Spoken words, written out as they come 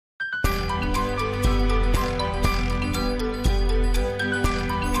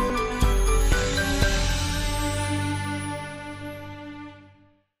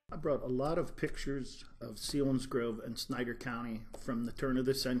brought a lot of pictures of Selinsgrove and Snyder County from the turn of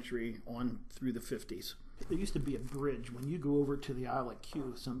the century on through the 50s. There used to be a bridge. When you go over to the Isle of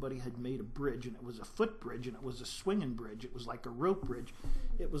Q, somebody had made a bridge, and it was a footbridge, and it was a swinging bridge. It was like a rope bridge.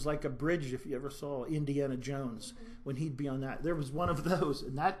 It was like a bridge if you ever saw Indiana Jones when he'd be on that. There was one of those,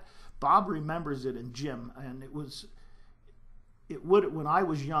 and that Bob remembers it, and Jim, and it would, when I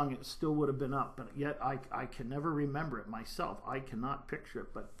was young, it still would have been up, but yet I can never remember it myself. I cannot picture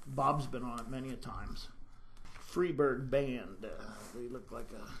it, but Bob's been on it many a times. Freeburg Band. They look like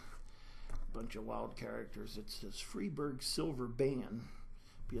a bunch of wild characters. It says Freeburg Silver Band,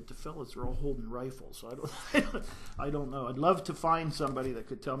 but yet the fellas are all holding rifles, so I don't know. I'd love to find somebody that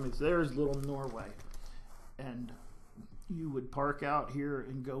could tell me, there's Little Norway. And you would park out here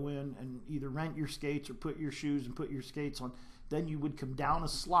and go in and either rent your skates or put your shoes and put your skates on. Then you would come down a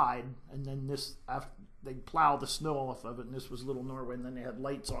slide, and then they'd plow the snow off of it, and this was Little Norway, and then they had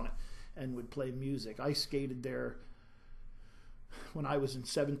lights on it and would play music. I skated there when I was in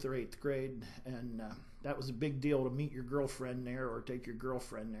 7th or 8th grade, and that was a big deal to meet your girlfriend there or take your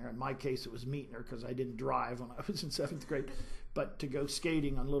girlfriend there. In my case, it was meeting her because I didn't drive when I was in 7th grade, but to go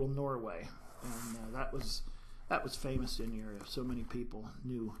skating on Little Norway, and that was famous in the area. So many people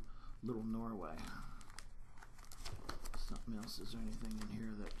knew Little Norway. Something else, is there anything in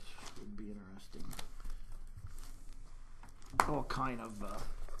here that would be interesting? All kind of,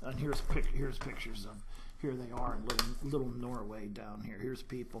 and here's pictures of, here they are in Little Norway down here. Here's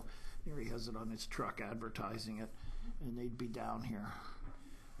people, here he has it on his truck advertising it, and they'd be down here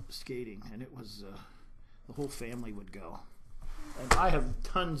skating, and it was, the whole family would go. And I have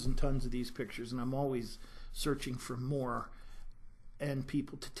tons and tons of these pictures, and I'm always searching for more, and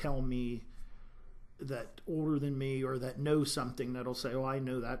people to tell me that older than me or that know something that'll say, oh, I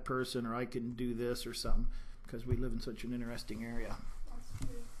know that person, or I can do this or something, because we live in such an interesting area. That's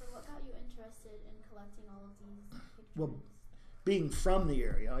true. So what got you interested in collecting all of these pictures? Well, being from the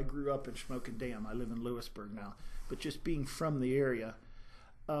area, I grew up in Smoking Dam. I live in Lewisburg now. But just being from the area,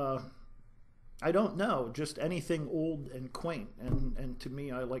 I don't know, just anything old and quaint. And to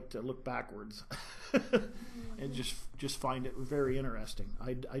me, I like to look backwards and just find it very interesting.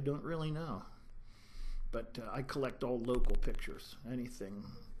 I don't really know. But I collect all local pictures, anything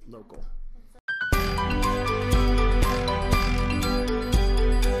local.